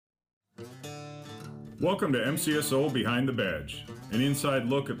Welcome to MCSO Behind the Badge, an inside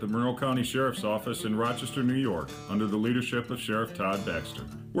look at the Monroe County Sheriff's Office in Rochester, New York, under the leadership of Sheriff Todd Baxter.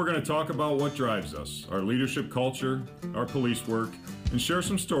 We're going to talk about what drives us, our leadership culture, our police work, and share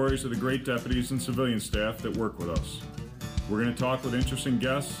some stories of the great deputies and civilian staff that work with us. We're going to talk with interesting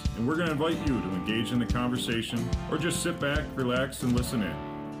guests, and we're going to invite you to engage in the conversation or just sit back, relax, and listen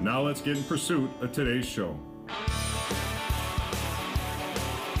in. Now let's get in pursuit of today's show.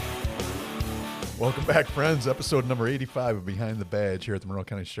 Welcome back, friends. Episode number 85 of Behind the Badge here at the Monroe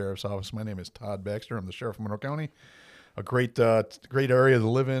County Sheriff's Office. My name is Todd Baxter. I'm the Sheriff of Monroe County. A great area to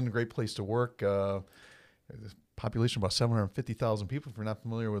live in, great place to work. Population of about 750,000 people. If you're not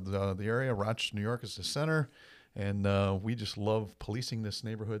familiar with the area, Rochester, New York is the center. And we just love policing this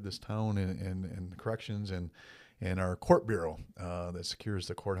neighborhood, this town, and the corrections and our court bureau that secures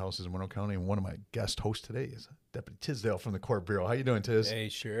the courthouses in Monroe County. And one of my guest hosts today is Deputy Tisdale from the Court Bureau. How you doing, Tiz? Hey,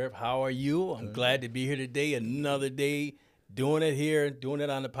 Sheriff. How are you? I'm glad to be here today. Another day doing it here, doing it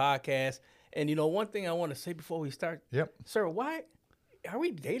on the podcast. And, you know, one thing I want to say before we start. Yep. Sir, why are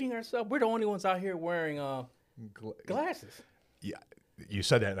we dating ourselves? We're the only ones out here wearing glasses. Yeah. You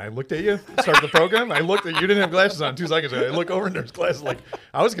said that, and I looked at you, started the program. I looked at you, didn't have glasses on 2 seconds ago. I look over, and there's glasses. Like,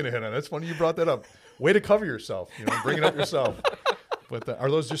 I was going to hit on it. It's funny you brought that up. Way to cover yourself, bring it up yourself. But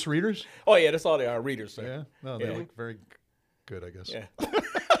are those just readers? Oh, yeah, that's all they are, readers, sir. Yeah? No, they look very good, I guess. Yeah.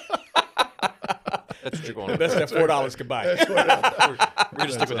 That's what you're going with. That's that $4 could buy. We're going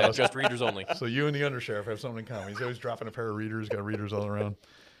to stick with that. Just readers only. So you and the undersheriff have something in common. He's always dropping a pair of readers, got readers all around.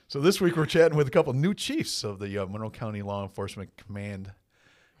 So this week we're chatting with a couple new chiefs of the Monroe County Law Enforcement Command,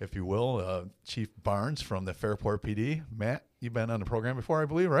 if you will. Chief Barnes from the Fairport PD. Matt, you've been on the program before, I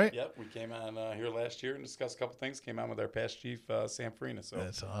believe, right? Yep, we came on here last year and discussed a couple things. Came on with our past chief, Sam Farina. So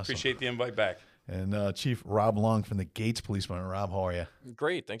that's awesome. Appreciate the invite back. And Chief Rob Long from the Gates Police Department. Rob, how are you?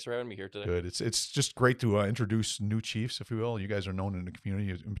 Great. Thanks for having me here today. Good. It's just great to introduce new chiefs, if you will. You guys are known in the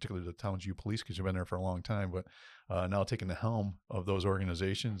community, in particular the towns you police, because you've been there for a long time, but now taking the helm of those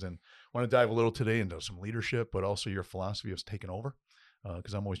organizations. And I want to dive a little today into some leadership, but also your philosophy of taking over,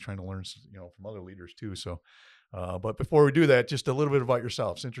 because I'm always trying to learn, from other leaders too. So, but before we do that, just a little bit about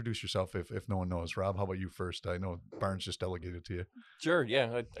yourselves. Introduce yourself if no one knows. Rob, how about you first? I know Barnes just delegated to you. Sure.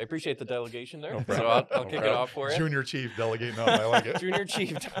 Yeah. I appreciate the delegation there. So I'll kick it off for you. Junior Chief delegating up. I like it. Junior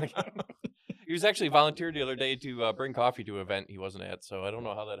Chief delegating. He was actually volunteered the other day to bring coffee to an event he wasn't at. So I don't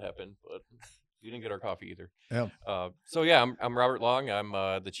know how that happened, but you didn't get our coffee either. Yeah. So yeah, I'm Robert Long. I'm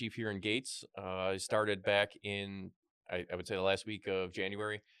the chief here in Gates. I started back in, I would say the last week of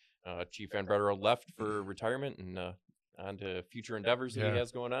January. Chief Van Brederode left for retirement and on to future endeavors that he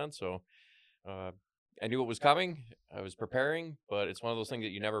has going on. So I knew it was coming. I was preparing, but it's one of those things that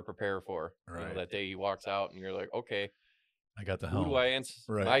you never prepare for. Right. That day he walks out and you're like, okay, I got the who helm. do I answer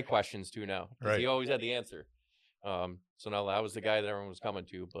my questions to now? 'Cause Right. he always had the answer. So now I was the guy that everyone was coming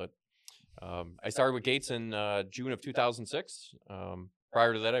to. But I started with Gates in June of 2006.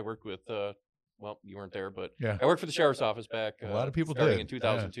 Prior to that, I worked with well, you weren't there, but Yeah. I worked for the sheriff's office back. A lot of people starting did. in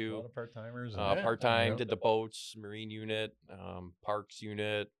 2002. Yeah. A lot of part-timers. Part-time, did the boats, Marine unit, Parks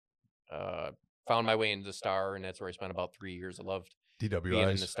unit, found my way into the Star, and that's where I spent about 3 years. I loved being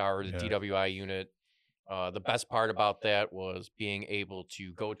in the Star, the DWI unit. The best part about that was being able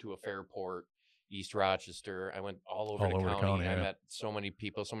to go to a Fairport, East Rochester. I went all over the county. I met so many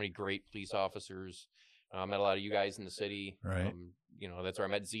people, so many great police officers. Met a lot of you guys in the city. Right. That's where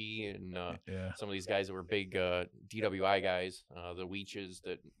I met Z and some of these guys that were big DWI guys, the Weeches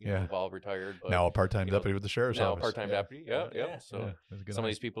that have all retired. But, now a part-time deputy with the sheriff's office. Now a part-time deputy. Yeah. So some of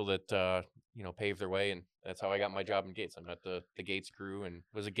these people that paved their way, and that's how I got my job in Gates. I met the Gates crew and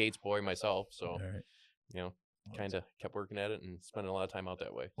was a Gates boy myself. So kind of kept working at it and spending a lot of time out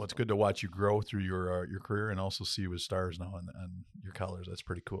that way. Well, it's good to watch you grow through your career and also see you as stars now on your collars. That's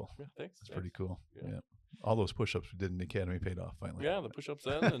pretty cool. Yeah, thanks. That's pretty cool. Yeah. All those push-ups we did in the academy paid off finally. Yeah, the push-ups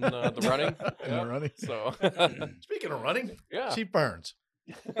then and the running. And the running. So speaking of running, yeah, Chief Barnes.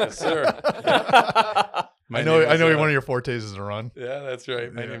 Yes, sir. I know one of your fortes is a run. Yeah, that's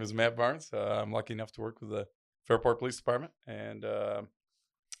right. My name is Matt Barnes. I'm lucky enough to work with the Fairport Police Department, and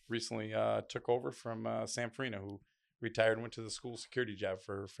recently took over from Sam Farina, who retired and went to the school security job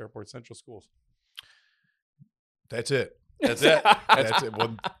for Fairport Central Schools. That's it. That's it. That's it.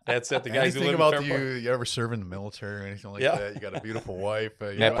 Well, that's it. The guys who anything live about in you ever serve in the military or anything like that? You got a beautiful wife.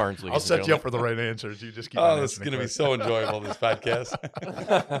 Matt Barnes. I'll set you up for the right answers. You just keep. This is going to be so enjoyable, this podcast.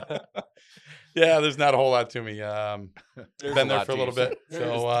 Yeah, there's not a whole lot to me. Been there for a little bit,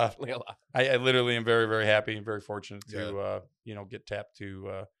 so I literally am very, very happy and very fortunate to get tapped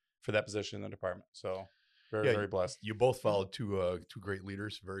to for that position in the department. So Very blessed. You both followed two great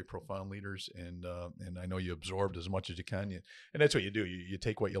leaders, very profound leaders, and I know you absorbed as much as you can. And that's what you do. You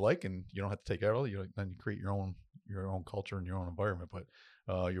take what you like, and you don't have to take it all. Then you create your own culture and your own environment. But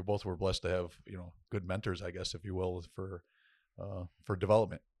you both were blessed to have good mentors, I guess, if you will, for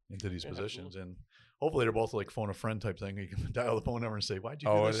development into these positions. Absolutely. And hopefully they're both like phone a friend type thing. You can dial the phone number and say, "Why'd you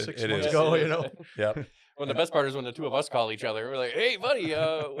do this 6 months ago?" Yeah. Well, the best part is when the two of us call each other. We're like, "Hey, buddy,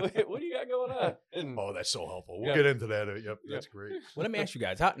 what do you got going on?" And, that's so helpful. We'll get into that. Yep, that's great. Well, let me ask you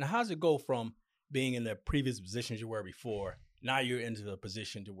guys, how does it go from being in the previous positions you were before, now you're into the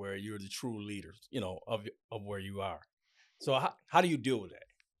position to where you're the true leaders, of where you are. So how do you deal with that?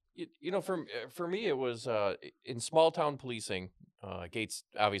 For me, it was in small town policing. Gates,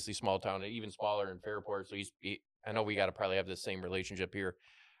 obviously small town, even smaller in Fairport. So I know we got to probably have the same relationship here.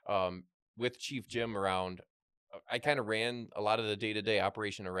 With Chief Jim around, I kind of ran a lot of the day-to-day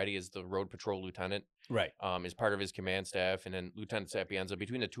operation already as the road patrol lieutenant. Right. As part of his command staff, and then Lieutenant Sapienza.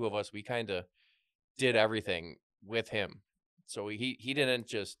 Between the two of us, we kind of did everything with him. So he didn't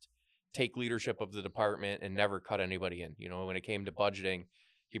just take leadership of the department and never cut anybody in. When it came to budgeting,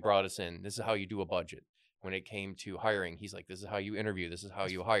 he brought us in. This is how you do a budget. When it came to hiring, he's like, this is how you interview. This is how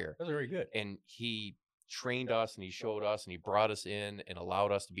you hire. That's very good. And he trained us and he showed us and he brought us in and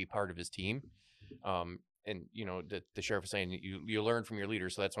allowed us to be part of his team. And the sheriff is saying you learn from your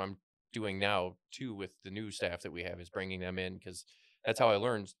leaders. So that's what I'm doing now too with the new staff that we have, is bringing them in, because that's how I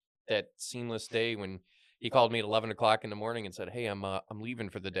learned that seamless day when he called me at 11 o'clock in the morning and said, "Hey, I'm leaving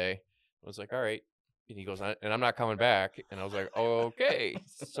for the day." I was like, "All right." And he goes, "And I'm not coming back." And I was like, "Okay."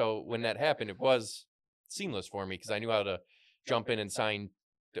 So when that happened, it was seamless for me because I knew how to jump in and sign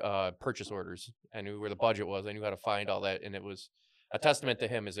purchase orders. I knew where the budget was. I knew how to find all that. And it was a testament to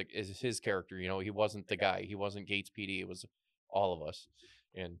him as his character. He wasn't the guy. He wasn't Gates PD. It was all of us.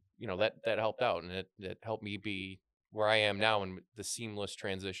 And, that helped out. And it helped me be where I am now in the seamless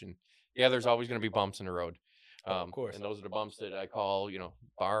transition. Yeah, there's always going to be bumps in the road. Of course. And those are the bumps that I call,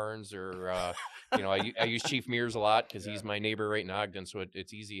 Barnes or, I use Chief Mears a lot because he's my neighbor right in Ogden. So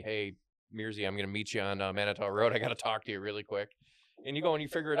it's easy. "Hey, Mearsy, I'm going to meet you on Manitou Road. I got to talk to you really quick." And you go and you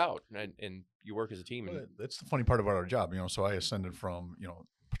figure it out and you work as a team. Well, that's the funny part about our job. So I ascended from,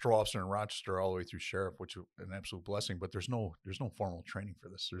 patrol officer in Rochester all the way through sheriff, which was an absolute blessing, but there's no formal training for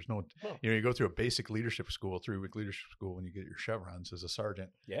this. There's no, you go through a basic leadership school, 3-week leadership school when you get your chevrons as a sergeant.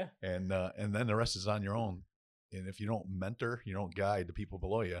 Yeah. And then the rest is on your own. And if you don't mentor, you don't guide the people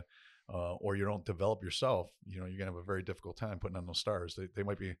below you, or you don't develop yourself, you're going to have a very difficult time putting on those stars. They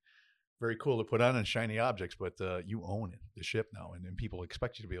might be very cool to put on and shiny objects, but you own the ship now. And people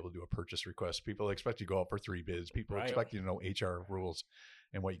expect you to be able to do a purchase request. People expect you to go out for 3 bids. People expect you to know HR rules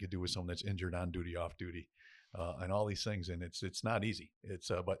and what you could do with someone that's injured on duty, off duty, and all these things. And it's not easy.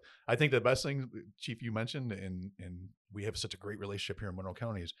 But I think the best thing, Chief, you mentioned, and we have such a great relationship here in Monroe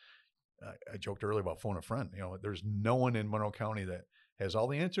County, is I joked earlier about phone a friend. There's no one in Monroe County that has all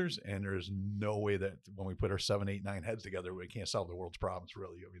the answers, and there's no way that when we put our 7, 8, 9 heads together, we can't solve the world's problems.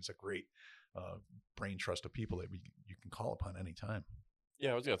 Really, it's a great brain trust of people that you can call upon anytime.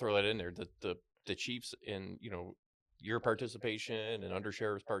 Yeah, I was gonna throw that in there. The chiefs in your participation and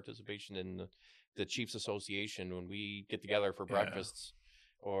undersheriff's participation in the Chiefs Association, when we get together for breakfasts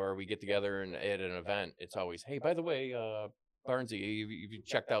or we get together at an event, it's always, "Hey, by the way, Barnesy, you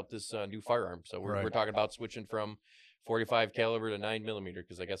checked out this new firearm." So we're talking about switching from 45 caliber to 9mm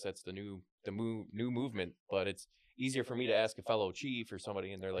because I guess that's the new movement. But it's easier for me to ask a fellow chief or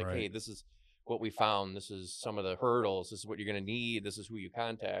somebody, and they're like, "Hey, this is what we found. This is some of the hurdles. This is what you're going to need. This is who you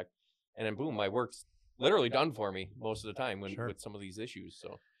contact." And then boom, my work's literally done for me most of the time with some of these issues.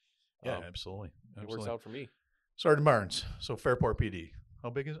 So yeah, absolutely. It works out for me. Sergeant Barnes. So Fairport PD, how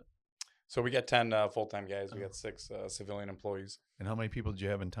big is it? So we got 10 full-time guys. We got 6 civilian employees. And how many people did you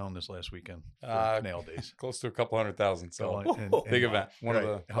have in town this last weekend for Canal Days? Close to a couple 100,000. So big event. One of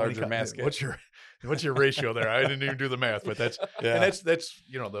the larger mass guys. What's your ratio there? I didn't even do the math, but that's and that's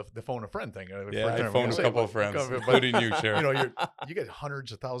the phone a friend thing. I phoned a couple of friends, including you, Sheriff. You get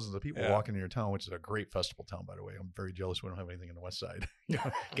hundreds of thousands of people walking in your town, which is a great festival town, by the way. I'm very jealous we don't have anything in the West Side.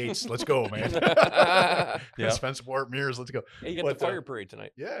 Gates, let's go, man. Spenceport, Mears, let's go. Hey, you got the fire parade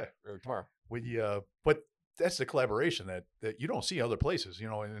tonight. Yeah, or tomorrow. But that's the collaboration that you don't see other places, and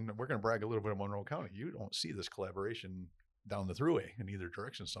we're going to brag a little bit of Monroe County. You don't see this collaboration down the thruway in either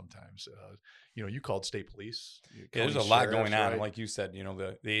direction sometimes. You called state police. There's a lot going on. Right? Like you said,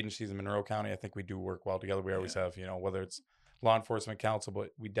 the agencies in Monroe County, I think we do work well together. We always have, whether it's law enforcement council, but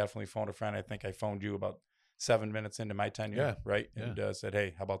we definitely phoned a friend. I think I phoned you about 7 minutes into my tenure, right? And said,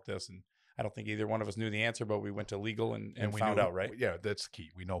 "Hey, how about this?" And I don't think either one of us knew the answer, but we went to legal and we found knew, out, right? Yeah, that's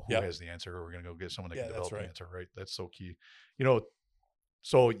key. We know who Yep. has the answer, or we're going to go get someone that Yeah, can that's develop right. the answer, right? That's so key. You know,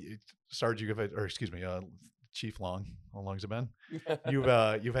 so Sarge, Chief Long, how long's it been?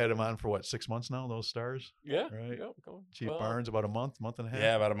 You've had him on for what, 6 months now? Those stars, Yeah. right? Yeah, Chief Barnes, about a month and a half.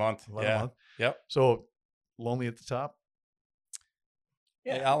 Yeah, about a month. About a month. Yep. So lonely at the top.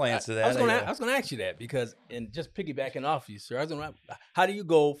 Yeah, I'll answer that. I was going to ask you that because, and just piggybacking off you, sir. How do you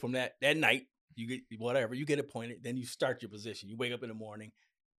go from that night? You get whatever, you get appointed, then you start your position. You wake up in the morning,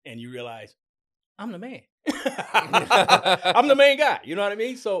 and you realize, I'm the man. I'm the main guy. You know what I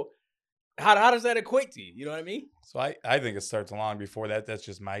mean? So, how does that equate to you? You know what I mean? So I think it starts long before that. That's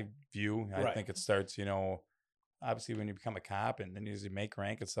just my view. I Right. think it starts, obviously when you become a cop and then you make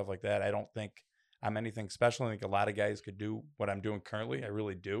rank and stuff like that. I don't think I'm anything special. I think a lot of guys could do what I'm doing currently. I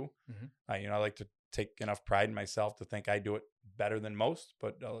really do. Mm-hmm. I like to take enough pride in myself to think I do it better than most,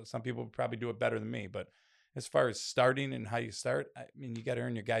 but some people probably do it better than me. But as far as starting and how you start, I mean, you got to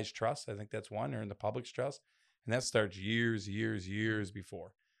earn your guys' trust. I think that's one, earn the public's trust. And that starts years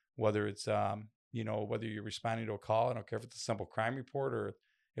before, whether it's, whether you're responding to a call. I don't care if it's a simple crime report or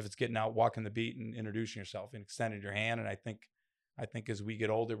if it's getting out, walking the beat and introducing yourself and extending your hand. And I think as we get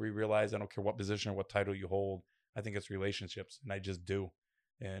older, we realize I don't care what position or what title you hold. I think it's relationships, and I just do.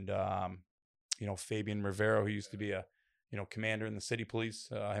 And, Fabian Rivera, who used to be a, commander in the city police,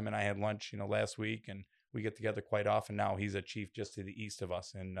 him and I had lunch, last week, and we get together quite often now. He's a chief just to the east of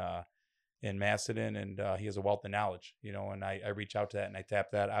us in Macedon, and he has a wealth of knowledge, and I reach out to that and I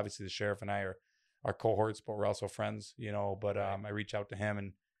tap that. Obviously, the sheriff and I are cohorts, but we're also friends, but I reach out to him,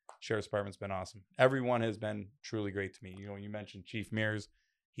 and Sheriff's Department's been awesome. Everyone has been truly great to me. You mentioned Chief Mears.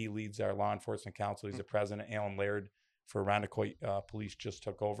 He leads our law enforcement council. He's the president. Alan Laird for Irondequoit Police just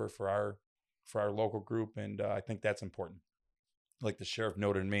took over for our local group, and I think that's important. Like the sheriff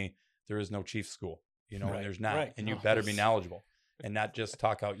noted to me, there is no chief school, and there's not. Right. And you better be knowledgeable and not just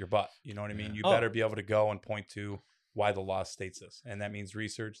talk out your butt. You know what I mean? You better be able to go and point to why the law states this. And that means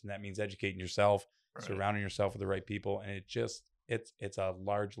research, and that means educating yourself, surrounding yourself with the right people. And it's a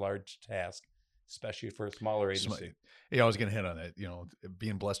large task, especially for a smaller agency. Yeah, I was going to hit on it.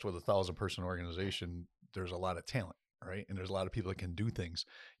 Being blessed with a 1,000-person organization, there's a lot of talent, right? And there's a lot of people that can do things.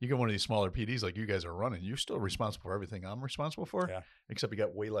 You get one of these smaller PDs like you guys are running, you're still responsible for everything I'm responsible for, except you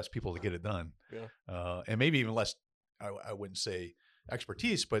got way less people to get it done. Yeah. And maybe even less, I wouldn't say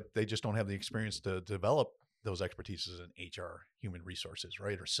expertise, but they just don't have the experience to develop those expertises in HR, human resources,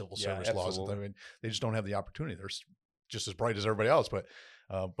 right? Or civil service laws. I mean, they just don't have the opportunity. They're just as bright as everybody else, but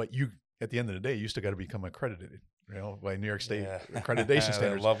you, at the end of the day, you still got to become accredited, by New York State accreditation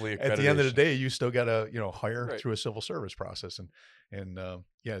standards. Lovely accreditation. At the end of the day, you still got to, hire through a civil service process, and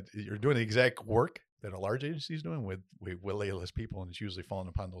you're doing the exact work that a large agency is doing with less people, and it's usually falling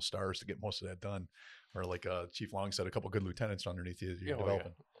upon those stars to get most of that done. Or like Chief Long said, a couple good lieutenants underneath you you're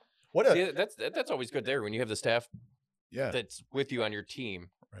developing. That's always good there when you have the staff that's with you on your team,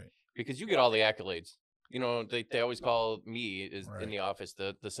 right? Because you get all the accolades. They always call me in the office,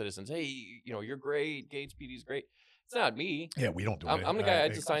 the citizens, hey, you're great, Gates PD's great. It's not me. Yeah, we don't do it. I'm the guy. I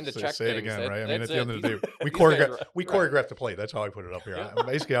just signed the check. Say it again, right? I mean, at the end of the day, we choreograph the play. That's how I put it up here.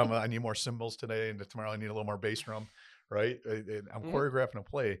 Basically, I need more cymbals today, and tomorrow I need a little more bass drum, right? I'm choreographing a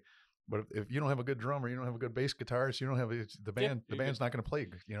play. But if you don't have a good drummer, you don't have a good bass guitarist, you don't have the band. The band's not going to play.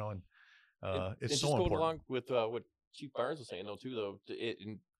 And it's so important. Going along with what Chief Barnes was saying, though,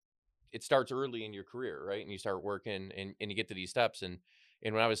 it starts early in your career, right? And you start working, and you get to these steps. And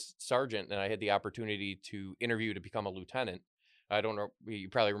when I was sergeant, and I had the opportunity to interview to become a lieutenant, I don't know, you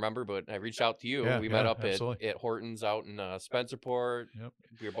probably remember, but I reached out to you. We met up at Horton's out in Spencerport. Yep.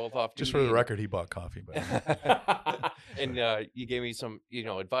 We were both off duty. Just for the record, he bought coffee. But and you gave me some,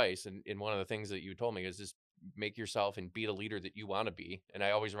 advice. And one of the things that you told me is just make yourself and be the leader that you want to be. And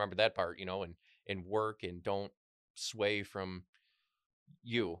I always remember that part, and work, and don't sway from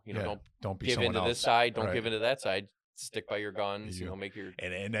you. Don't be give into else. This side. Don't give into that side. Stick by your guns. Make your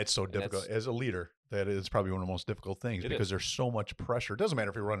and that's so difficult as a leader. That is probably one of the most difficult things because there's so much pressure. It doesn't matter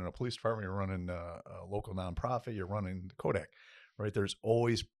if you're running a police department, you're running a local nonprofit, you're running Kodak, right? There's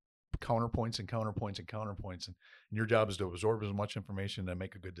always counterpoints, and your job is to absorb as much information and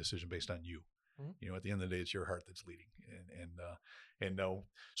make a good decision based on you. Mm-hmm. At the end of the day, it's your heart that's leading.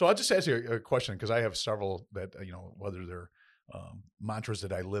 So I'll just ask you a question because I have several that whether they're mantras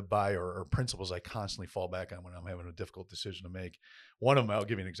that I live by or principles I constantly fall back on when I'm having a difficult decision to make. One of them, I'll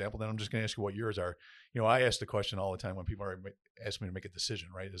give you an example, then I'm just going to ask you what yours are. I ask the question all the time when people are asking me to make a decision,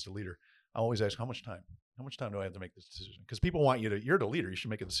 right? As the leader, I always ask, how much time How much time do I have to make this decision? Because people want you're the leader. You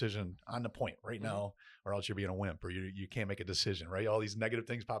should make a decision on the point right now, or else you're being a wimp, or you can't make a decision, right? All these negative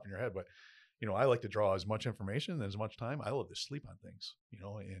things pop in your head. But, I like to draw as much information and as much time. I love to sleep on things,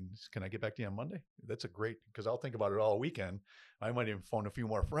 and can I get back to you on Monday? That's a great, because I'll think about it all weekend. I might even phone a few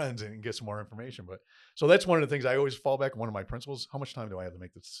more friends and get some more information. But so that's one of the things I always fall back on. One of my principles: how much time do I have to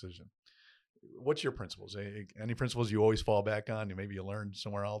make this decision? What's your principles? Any principles you always fall back on? Maybe you learned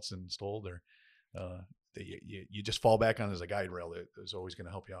somewhere else and stole, or that you just fall back on as a guide rail that is always going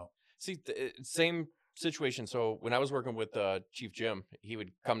to help you out? See, same situation. So when I was working with Chief Jim, he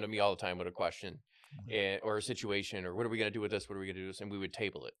would come to me all the time with a question or a situation, or what are we going to do with this? What are we going to do with this? And we would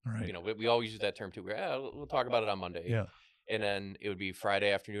table it. Right. We always use that term too. We'll talk about it on Monday. Yeah. And then it would be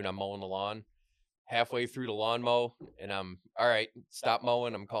Friday afternoon. I'm mowing the lawn. Halfway through the lawn mow, and I'm all right. Stop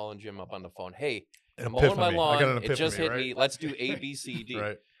mowing. I'm calling Jim up on the phone. Hey, I'm mowing my lawn. It just hit me. Let's do A, B, C, D.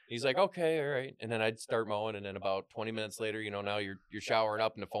 Right. He's like, okay, all right. And then I'd start mowing, and then about 20 minutes later, now you're showering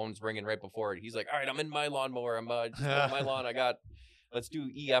up, and the phone's ringing right before it. He's like, all right, I'm in my lawnmower. I'm just mowing my lawn. Let's do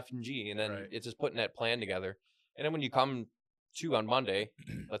E, F, and G, and then it's just putting that plan together. And then when you come to on Monday,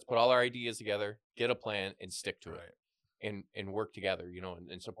 let's put all our ideas together, get a plan, and stick to it, and work together,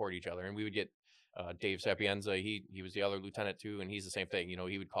 and support each other. And we would get Dave Sapienza. He was the other lieutenant too, and he's the same thing.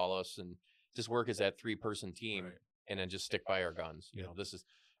 He would call us and just work as that 3-person team, and then just stick by our guns.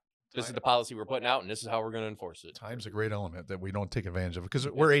 This is the policy we're putting out, and this is how we're going to enforce it. Time's a great element that we don't take advantage of, because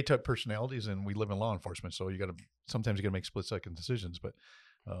we're A-type personalities and we live in law enforcement. So sometimes you got to make split-second decisions, but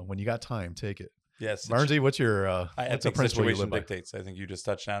when you got time, take it. Yes. Barnesy, what's your I think situation dictates. I think you just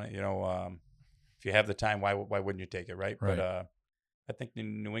touched on it. If you have the time, why wouldn't you take it, right? But I think the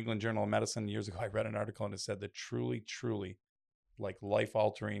New England Journal of Medicine years ago, I read an article and it said that truly, like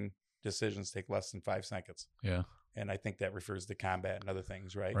life-altering decisions take less than 5 seconds. Yeah. And I think that refers to combat and other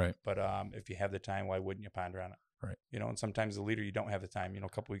things, right? Right. But if you have the time, why wouldn't you ponder on it? Right. And sometimes the leader, you don't have the time. A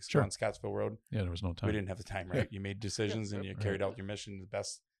couple weeks ago on Scottsville Road, there was no time. we didn't have the time, right? You made decisions and you carried out your mission, the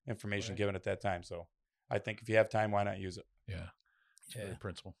best information given at that time. So I think if you have time, why not use it? Yeah. It's a great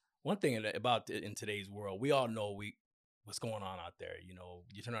principle. One thing about in today's world, we all know what's going on out there.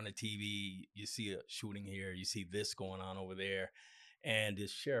 You turn on the TV, you see a shooting here, you see this going on over there. And the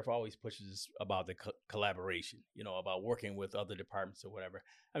sheriff always pushes about the collaboration, about working with other departments or whatever.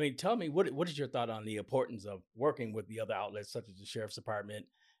 I mean, tell me, what is your thought on the importance of working with the other outlets, such as the sheriff's department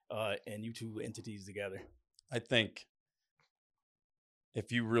and you two entities together? I think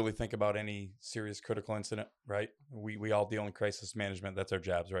if you really think about any serious critical incident, right, we all deal in crisis management. That's our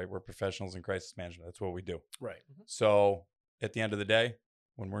jobs, right? We're professionals in crisis management. That's what we do. Right. So at the end of the day,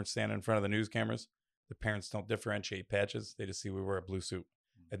 when we're standing in front of the news cameras, the parents don't differentiate patches. They just see we wear a blue suit,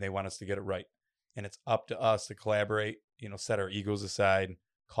 and they want us to get it right. And it's up to us to collaborate, set our egos aside,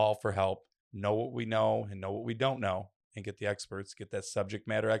 call for help, know what we know and know what we don't know, and get the experts, get that subject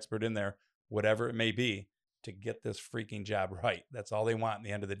matter expert in there, whatever it may be, to get this freaking job right. That's all they want in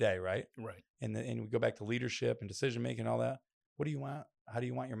the end of the day, right? Right. And we go back to leadership and decision-making and all that. What do you want? How do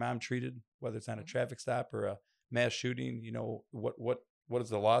you want your mom treated, whether it's on a traffic stop or a mass shooting? What does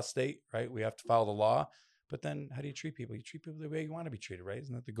the law state, right? We have to follow the law. But then how do you treat people? You treat people the way you want to be treated, right?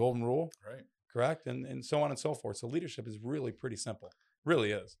 Isn't that the golden rule? Right. Correct? And so on and so forth. So leadership is really pretty simple.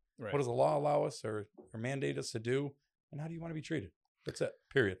 Really is. Right. What does the law allow us or mandate us to do? And how do you want to be treated? That's it.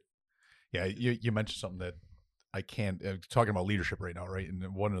 Period. Yeah, you mentioned something that I can't, talking about leadership right now, right?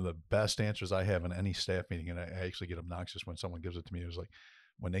 And one of the best answers I have in any staff meeting, and I actually get obnoxious when someone gives it to me, is like,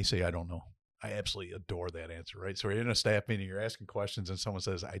 when they say, I don't know. I absolutely adore that answer, right? So you're in a staff meeting, you're asking questions, and someone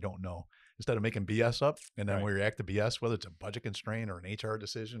says, I don't know. Instead of making BS up, and then we react to BS, whether it's a budget constraint or an HR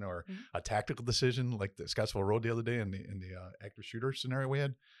decision or a tactical decision, like the Scottsville Road the other day in the active shooter scenario we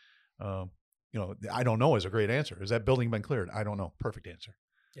had, I don't know is a great answer. Has that building been cleared? I don't know. Perfect answer.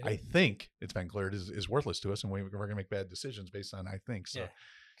 Yeah. I think it's been cleared is worthless to us, and we're going to make bad decisions based on I think. So. Yeah.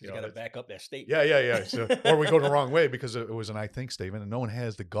 You got to back up that statement. Yeah. So, or we go the wrong way because it was an I think statement, and no one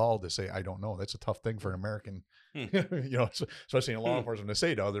has the gall to say I don't know. That's a tough thing for an American, especially in law enforcement, to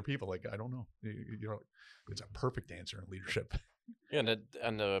say to other people like I don't know. It's a perfect answer in leadership. Yeah,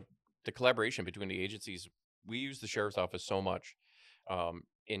 and the collaboration between the agencies, we use the sheriff's office so much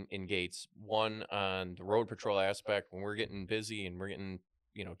in Gates. One on the road patrol aspect when we're getting busy and we're getting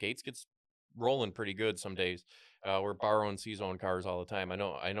Gates gets rolling pretty good some days. We're borrowing C-Zone cars all the time. I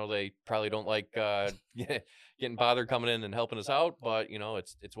know they probably don't like getting bothered coming in and helping us out, but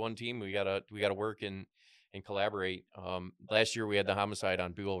it's one team. We gotta work and collaborate. Last year we had the homicide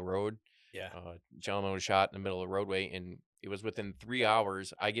on Buell Road. Yeah, gentleman was shot in the middle of the roadway, and it was within 3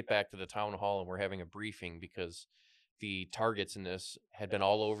 hours. I get back to the town hall and we're having a briefing because the targets in this had been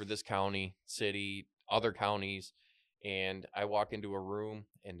all over this county, city, other counties, and I walk into a room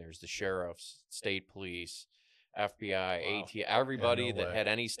and there's the sheriffs, state police, FBI, AT, everybody that had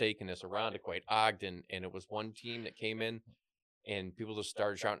any stake in this, Irondequoit, Ogden, and it was one team that came in, and people just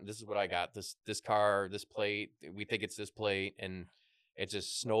started shouting, "This is what I got! This car, this plate. We think it's this plate," and it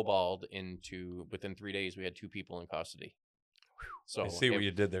just snowballed into within 3 days we had 2 people in custody. So I see what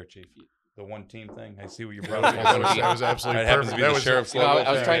you did there, Chief. The one team thing. I see what you brought. That was absolutely perfect. perfect. That was sheriff's logo.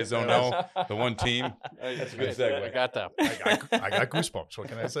 I was trying to don't know the one team. That's a good segue. I got that. I got goosebumps. What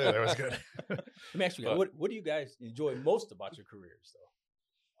can I say? That was good. Let me ask you, what do you guys enjoy most about your careers,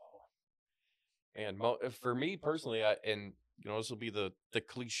 though? And for me personally, and this will be the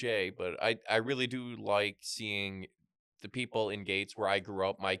cliche, but I really do like seeing the people in Gates where I grew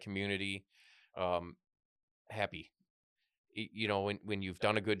up, my community, happy. When you've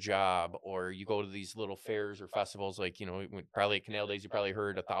done a good job, or you go to these little fairs or festivals, like, probably at Canal Days, you probably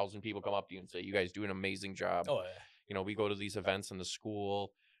heard 1,000 people come up to you and say, "You guys do an amazing job." Oh, yeah. We go to these events in the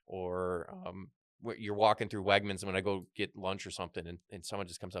school, or you're walking through Wegmans, and when I go get lunch or something, and someone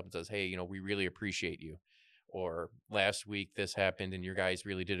just comes up and says, "Hey, we really appreciate you." Or last week this happened and your guys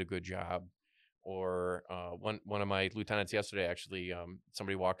really did a good job. Or one of my lieutenants yesterday, actually,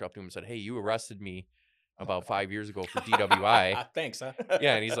 somebody walked up to him and said, "Hey, you arrested me about 5 years ago for DWI." Thanks, huh?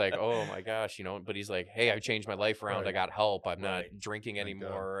 Yeah, and he's like, "Oh my gosh," but he's like, "Hey, I changed my life around. Right. I got help. I'm not drinking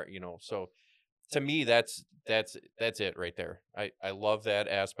anymore." So to me, that's it right there. I love that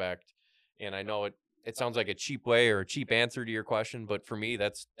aspect, and I know it sounds like a cheap way or a cheap answer to your question, but for me,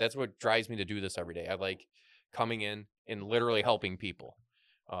 that's what drives me to do this every day. I like coming in and literally helping people,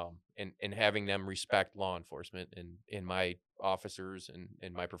 and having them respect law enforcement and my officers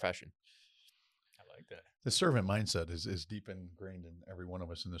and my profession. I like that. The servant mindset is deep ingrained in every one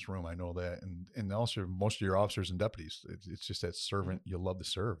of us in this room. I know that, and also most of your officers and deputies. It's just that servant. You love to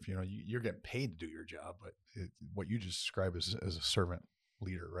serve. You're getting paid to do your job, but what you just described as a servant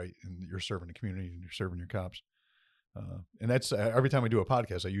leader, right? And you're serving the community and you're serving your cops. And that's every time we do a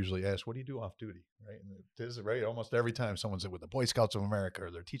podcast, I usually ask, "What do you do off duty?" Right? And it is right. Almost every time someone's with the Boy Scouts of America,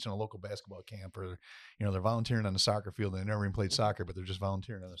 or they're teaching a local basketball camp, or they're volunteering on the soccer field. They never even played soccer, but they're just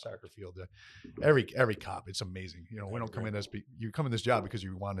volunteering on the soccer field. Every cop, it's amazing. We don't come in you come in this job because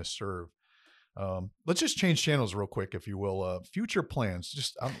you want to serve. Let's just change channels real quick, if you will. Future plans.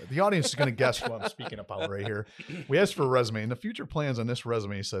 Just the audience is going to guess what I'm speaking about right here. We asked for a resume, and the future plans on this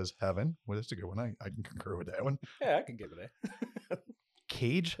resume says heaven. Well, that's a good one. I can concur with that one. Yeah, I can give it that.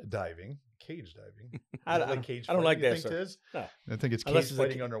 Cage diving. I don't like that, sir. No. I think it's cage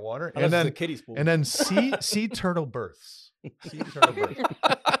fighting underwater. And then the kiddie spool. And then sea turtle births. Sea turtle births.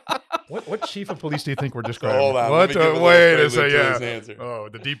 What chief of police do you think we're describing? Hold on. What? Wait a second. Yeah. Answer. Oh,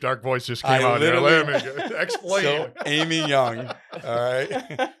 the deep dark voice just came out there. Let me explain. So Amy Young, all right,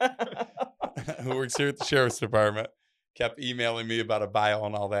 who works here at the Sheriff's Department, kept emailing me about a bio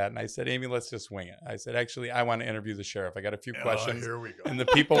and all that. And I said, "Amy, let's just wing it." I said, "Actually, I want to interview the sheriff. I got a few questions." Here we go. And the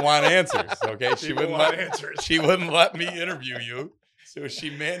people want answers. Okay. She wouldn't let me interview you. So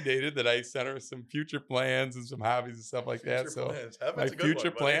she mandated that I sent her some future plans and some hobbies and stuff like that. So my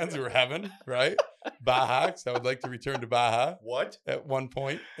future plans were heaven, right? Baja. So I would like to return to Baja. What? At one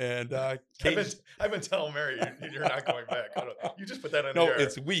point. And I've been telling Mary you're not going back. You just put that on the air. No,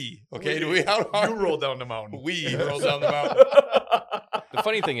 it's we. Okay. You roll down the mountain. We roll down the mountain. The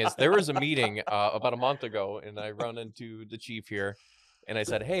funny thing is, there was a meeting about a month ago, and I run into the chief here. And I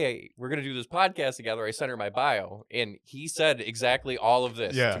said, "Hey, we're going to do this podcast together." I sent her my bio, and he said exactly all of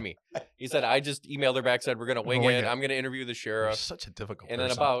this to me. He said, "I just emailed her back, said, we're going to wing it. I'm going to interview the sheriff." You're such a difficult person.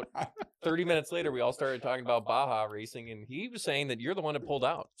 Then about 30 minutes later, we all started talking about Baja racing, and he was saying that you're the one that pulled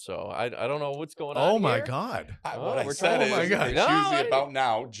out. So I don't know what's going on. Oh, my God. What I said is, it's usually about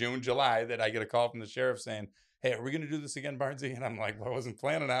now, June, July, that I get a call from the sheriff saying, "Hey, are we going to do this again, Barnesy?" And I'm like, "Well, I wasn't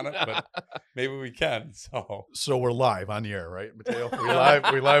planning on it, but maybe we can." So we're live on the air, right, Mateo?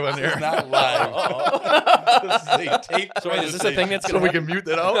 We live on the air. It's not live. This is a tape. So wait, is this a thing that's so we can mute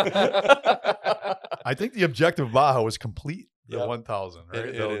that out? I think the objective of Baja was complete the 1,000, right?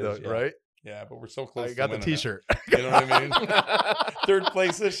 It is, right? Yeah, but we're so close. I got the T-shirt. You know what I mean? Third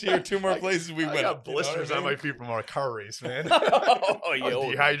place this year, 2 more places we win. I got blisters on my feet from our car race, man. Oh,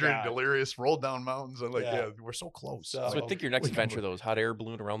 dehydrated, delirious, rolled down mountains. I'm like, we're so close. So I think your next adventure, though, is hot air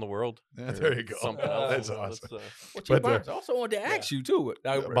balloon around the world. Yeah, there you go. Something else. That's awesome. But I also wanted to ask you too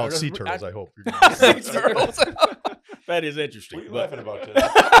about sea turtles. I hope. Sea turtles. That is interesting. What are you laughing about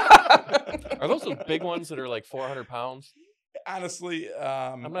today? Are those the big ones that are like 400 pounds? Honestly,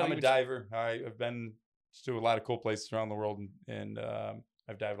 I'm a diver. I've been to a lot of cool places around the world, and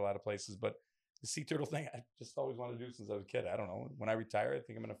I've dived a lot of places. But the sea turtle thing, I just always wanted to do since I was a kid. I don't know. When I retire, I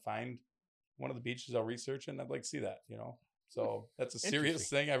think I'm going to find one of the beaches, I'll research it, and I'd like to see that, So that's a serious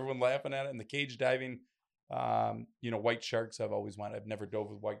thing. Everyone laughing at it. And the cage diving, white sharks I've always wanted. I've never dove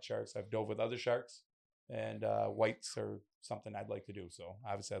with white sharks. I've dove with other sharks, and whites are something I'd like to do. So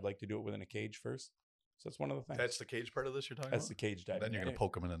obviously I'd like to do it within a cage first. So that's one of the things. That's the cage part of this you're talking That's about? the cage diving. Then you're going to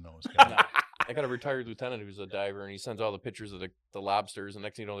poke him in the nose. I got a retired lieutenant who's a diver, and he sends all the pictures of the lobsters. And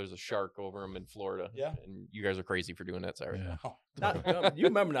next thing you know, there's a shark over him in Florida. Yeah. And you guys are crazy for doing that. Sorry. Yeah. You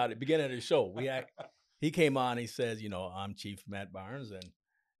remember now at the beginning of the show, he came on, he says, I'm Chief Matt Barnes, and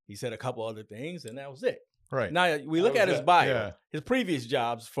he said a couple other things, and that was it. Right. Now we look at his bio, Yeah. his previous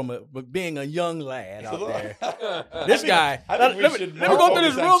jobs from being a young lad out there. This This guy, I let think me we should go through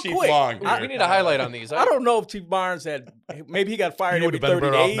this focus on real Chief quick. Long we need a highlight on these. I don't know if Chief Barnes maybe he got fired You every would have been 30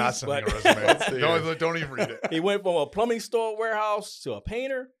 better off days, not sending but a resume. don't even read it. he went from a plumbing store warehouse to a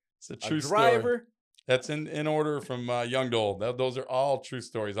painter, It's a a true driver. story. That's in order from young to old. Those are all true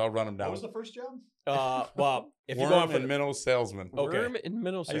stories. I'll run them down. What was the first job? Well, if you're Worm going for and minnow salesman. Okay. Worm and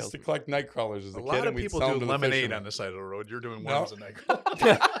minnow I used to salesman. collect night crawlers as a A kid. lot of and we'd people sell do them to the lemonade fishermen. on the side of the road. You're doing No. worms and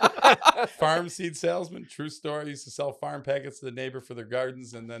night. Farm seed salesman, true story. I used to sell farm packets to the neighbor for their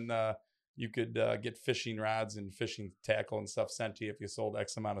gardens, and then you could get fishing rods and fishing tackle and stuff sent to you if you sold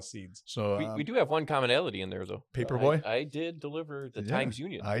X amount of seeds. So We do have one commonality in there, though. Paperboy? I did deliver the Times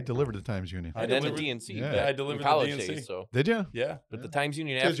Union. I delivered the Times Union. I and then the delivered- DNC. Yeah. back I in delivered the college DNC. days. So, Did you? Yeah. but the Times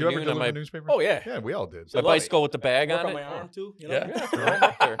Union Did you ever afternoon on deliver my newspaper? Oh yeah, Yeah, we all did. my love bicycle with the bag work on on it. my arm too. Yeah. Throw 'em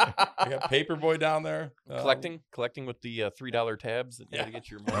up there. I got Paperboy down there. collecting with the $3 tabs that you got to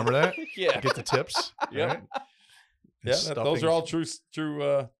get your money. Remember that? Yeah. Get the tips. Yep. right? Yeah, And those are all true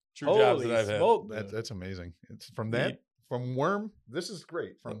jobs that I've had. smoke. That's amazing. It's from worm. This is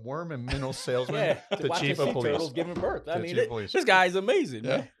great. From worm and minnow salesman Yeah, to watching chief of sea police. turtles giving birth. I To mean, chief of police. this guy's amazing.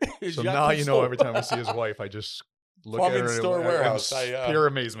 Yeah. Man. His So young now you know soul. every time I see his wife, I just look at Plumbing her store and warehouse. pure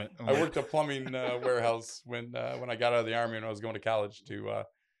amazement. I'm I like, worked a plumbing warehouse when I got out of the army and I was going to college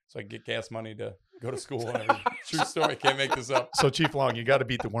so I could get gas money to go to school. And everything. True story. Can't make this up. So Chief Long, you got to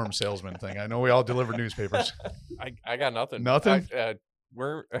beat the worm salesman thing. I know we all deliver newspapers. I got nothing. Nothing?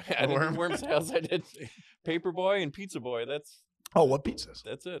 Worm. I did worm sales. I did Paperboy and Pizza Boy. That's What pizzas?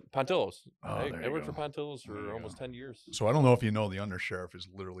 it. Pontillos. Oh, I there you worked go. for Pontillos There for you almost go. 10 years. So I don't know if you know the undersheriff is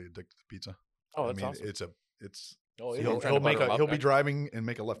literally addicted to pizza. Oh, that's awesome. It's Oh, He'll yeah. try to butter 'em up, he'll be right? driving and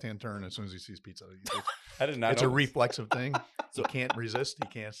make a left-hand turn as soon as he sees pizza. I did not It's know a this. reflexive thing. He can't resist. He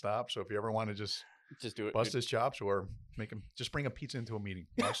can't stop. So if you ever want to just Just do it. bust his chops or make him just bring a pizza into a meeting,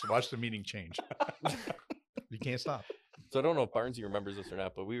 watch the meeting change. You can't stop. So I don't know if Barnesy remembers this or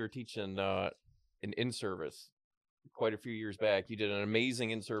not, but we were teaching an in-service quite a few years back. You did an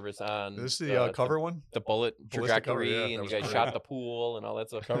amazing in-service on This is the cover one. the bullet Ballistic cover, trajectory, yeah, that and you was guys great. shot the pool and all that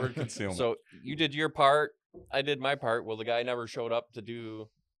stuff. Covered concealment. So you did your part. I did my part. Well, the guy never showed up to do.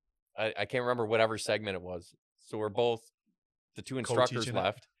 I can't remember whatever segment it was. So we're both the two instructors Co-teaching it.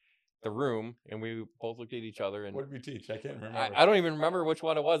 left the room, and we both looked at each other. And what did we teach? I can't remember. I don't even remember which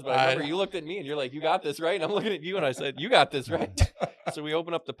one it was, but I remember you looked at me and you're like, "You got this right." And I'm looking at you and I said, "You got this right." So we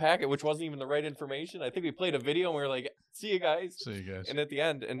opened up the packet, which wasn't even the right information. I think we played a video and we were like, "See you guys." See you guys. And at the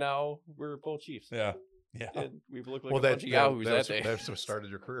end, and now we're both Chiefs. Yeah. Yeah. And we've looked like Well, a bunch of yahoos that day. that's what started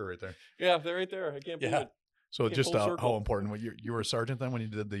your career right there. Yeah, they're right there. I can't believe Yeah. it. So Came just full how circle. important? You were a sergeant then when you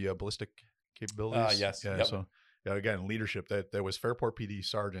did the ballistic capabilities. Yes. Yeah. Yep. So yeah, again, leadership. That was Fairport PD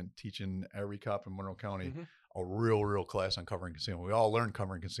sergeant teaching every cop in Monroe County Mhm. a real class on covering concealment. We all learned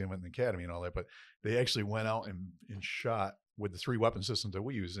covering concealment in the academy and all that, but they actually went out and shot with the 3 weapon systems that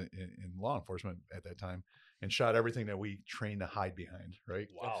we use in law enforcement at that time, and shot everything that we trained to hide behind. Right.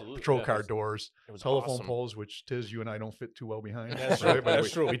 Absolutely. Patrol Yeah, car doors, it was telephone awesome. poles, which Tiz, you and I don't fit too well behind. That's right? true. But That's we,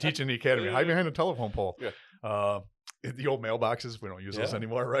 true. we teach in the academy. Hide behind a telephone pole. Yeah. The old mailboxes, we don't use those Yeah.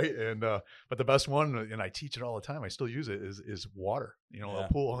 anymore, right? And but the best one, and I teach it all the time, I still use it, is water. Yeah. A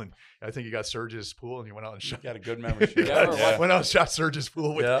pool. And I think you got Surge's pool, and you went out and You shot. got a good memory. Yeah. Went out and shot Surge's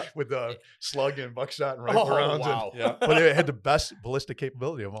pool with Yeah. slug and buckshot and rifle rounds. wow. Yeah. But it had the best ballistic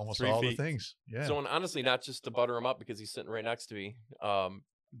capability of almost 3 all feet. the things. Yeah. So, and honestly, not just to butter him up because he's sitting right next to me.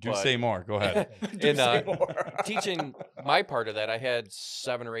 Do But- say more. Go ahead. And teaching my part of that, I had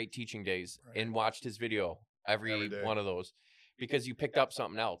 7 or 8 teaching days and watched his video Every every day. one of those because you picked up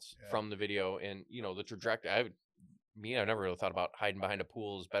something else Yeah. from the video, and the trajectory. I never really thought about hiding behind a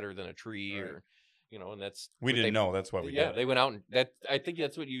pool is better than a tree, Right. or and that's We what didn't they- know. That's why we Yeah, did they it. went out and that. I think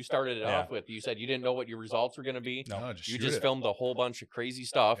that's what you started it Yeah. off with. You said you didn't know what your results were going to be. No. No, You shoot just it. filmed a whole bunch of crazy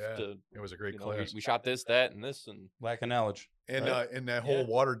stuff. Yeah. To It was a great we, class. we shot this, that, and this, and Lack of knowledge. And Right. and that whole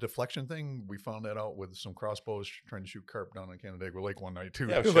water deflection thing, we found that out with some crossbows trying to shoot carp down on Canandaigua Lake one night too.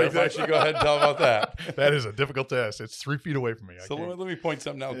 Yeah, Sheriff, why don't you go ahead and tell about that? That is a difficult test. It's 3 feet away from me. So let me point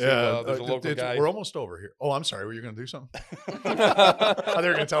something out. Yeah, There's a local guy. We're almost over here. Oh, I'm sorry. Were you going to do something? I thought they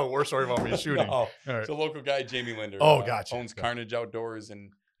were going to tell a war story about me shooting. No. All right. It's a local guy, Jamie Linder. Oh, gotcha. Owns Carnage Outdoors,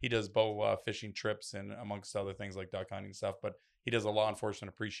 and he does bow fishing trips and amongst other things like duck hunting and stuff. But he does a law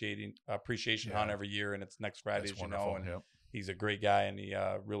enforcement appreciation hunt every year, and it's next Friday, That's as you know. And he's a great guy, and he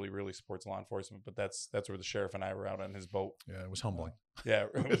really, really supports law enforcement. But that's where the sheriff and I were out on his boat. Yeah, it was humbling. Yeah,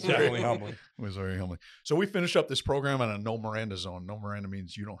 it was definitely humbling. It was very humbling. So we finished up this program on a no Miranda zone. No Miranda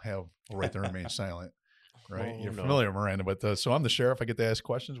means you don't have a right to remain silent, right? You're familiar with Miranda, but so I'm the sheriff. I get to ask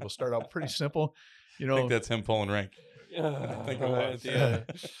questions. We'll start out pretty simple. You know, I think that's him pulling rank. I think it was. Yeah.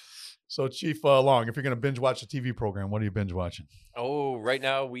 So Chief Long, if you're going to binge watch a TV program, what are you binge watching? Oh, right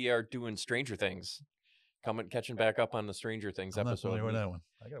now we are doing Stranger Things. Catching back up on the Stranger Things I'm not episode. familiar with that one.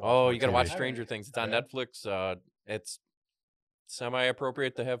 Oh, you got to watch TV. Stranger Things. It's on Netflix. It's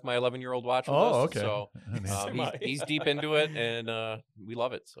semi-appropriate to have my 11-year-old watch with us. Oh, okay. So he's deep into it, and we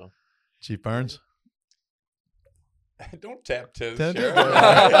love it. So, Chief Barnes? Don't tap Tiz. Tap Sheriff.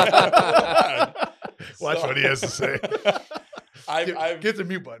 Watch what he has to say. I've Get the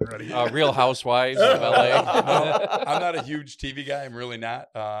mute button ready. Real Housewives of LA. I'm not a huge TV guy. I'm really not.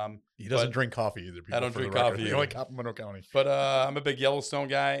 He doesn't drink coffee either. People, I don't for the drink record. coffee The only either. cop in Monroe County. But I'm a big Yellowstone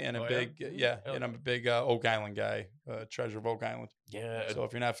guy and a Oh, big and I'm a big Oak Island guy. Treasure of Oak Island. Yeah. So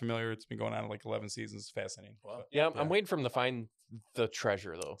if you're not familiar, it's been going on like 11 seasons. It's fascinating. Wow. Yeah, I'm waiting for them to find the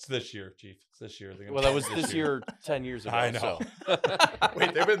treasure, though. It's this year, Chief. It's this year. Well, that was this year 10 years ago. I know. So.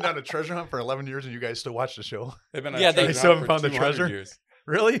 Wait, they've been on a treasure hunt for 11 years and you guys still watch the show? They've been on Yeah, a they treasure still hunt haven't for found the 200 treasure? Years.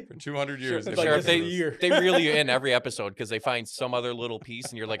 Really? For 200 years. Sure, they've like been this on is the a treasure. year. They reel you in every episode because they find some other little piece,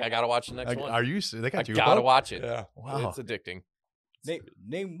 and you're like, I gotta watch the next one. Are you? They I got you. gotta hooked? watch it. Yeah. Wow. It's addicting.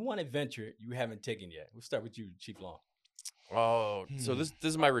 Name one adventure you haven't taken yet. We'll start with you, Chief Long. Oh, so this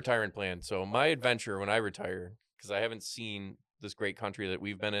is my retirement plan. So my adventure when I retire, because I haven't seen this great country that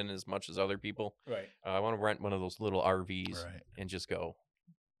we've been in as much as other people. Right. I want to rent one of those little RVs Right. and just go.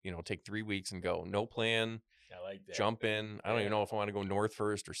 Take 3 weeks and go. No plan. I like that. Jump in. I don't even know if I want to go north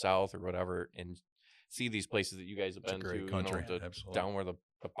first or south or whatever, and see these places that you guys have It's a been great to. country. The- Absolutely. down where the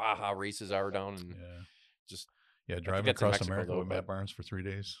Baja races are down, and Yeah. just. Yeah, could driving get to across Mexico, America though, with but- Matt Barnes for 3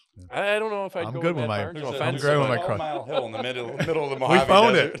 days. Yeah. I don't know if I'd I'm go good with with Matt my- Barnes. No I'm offense, great with but- my crush. 12-mile hill in the middle of the We Mojave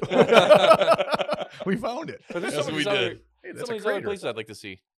found Desert. it. We found it. But there's Yes, some of we these other, did. Hey, some that's of a these other crater. places I'd like to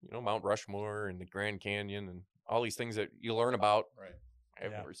see. Mount Rushmore and the Grand Canyon and all these things that you learn about. Right.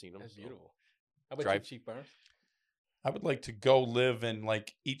 I've Yeah. never seen them. That's so. beautiful. How about Drive. you, Chief Barnes? I would like to go live in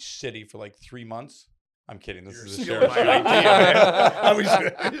like each city for like 3 months. I'm kidding. This You're is the stealing sheriff's my idea, idea. man. I was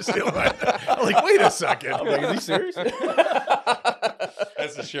you're stealing my. I'm like, wait a second. I'm like, is he serious? That's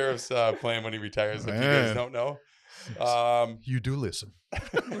the sheriff's plan when he retires. If you guys Man. don't know, You do listen.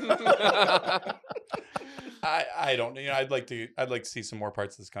 I don't. I'd like to see some more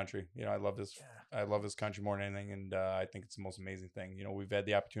parts of this country. I love this. I love this country more than anything, and I think it's the most amazing thing. We've had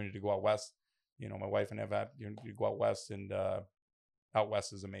the opportunity to go out west. My wife and I have had to go out west, and out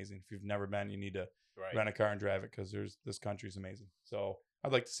west is amazing. If you've never been, you need to rent a car and drive it because this country is amazing. So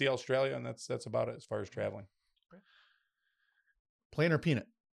I'd like to see Australia, and that's about it as far as traveling. Plain or peanut?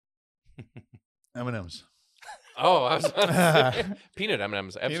 M&M's. Oh, I was about to say, peanut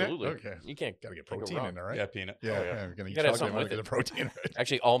M&Ms. Absolutely. Okay. You can't Gotta get go protein wrong. in there, right? Yeah, peanut. Yeah, Oh, yeah. yeah. We're gonna eat gotta have chocolate. something We're with gonna it. get protein. Right?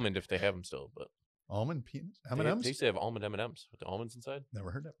 Actually, almond if they have them still, but Almond peanuts. they M&M's. used to have almond M&Ms with the almonds inside. Never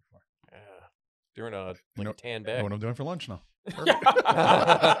heard that before. Yeah, they're in a You know- tan Know bag. what I'm doing for lunch now.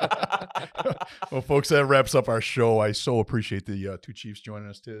 Well, folks, that wraps up our show. I so appreciate the two chiefs joining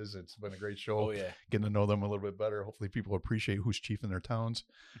us, Tiz. It's been a great show. Oh, yeah. Getting to know them a little bit better. Hopefully people appreciate who's chief in their towns,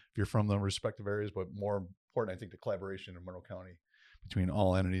 if you're from the respective areas, but more important, I think the collaboration in Monroe County between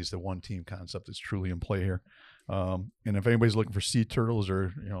all entities, the one team concept is truly in play here. And if anybody's looking for sea turtles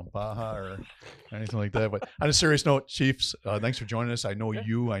or, Baja or anything like that, but on a serious note, chiefs, thanks for joining us. I know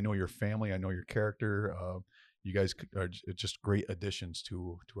you, I know your family, I know your character. You guys are just great additions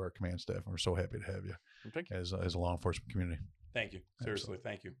to our command staff, and we're so happy to have you Thank you. as a law enforcement community. Thank you. Seriously,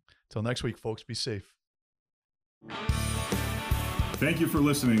 thank you. Till next week, folks, be safe. Thank you for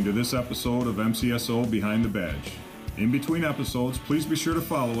listening to this episode of MCSO Behind the Badge. In between episodes, please be sure to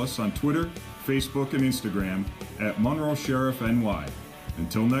follow us on Twitter, Facebook, and Instagram at Monroe Sheriff NY.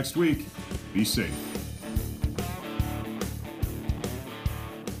 Until next week, be safe.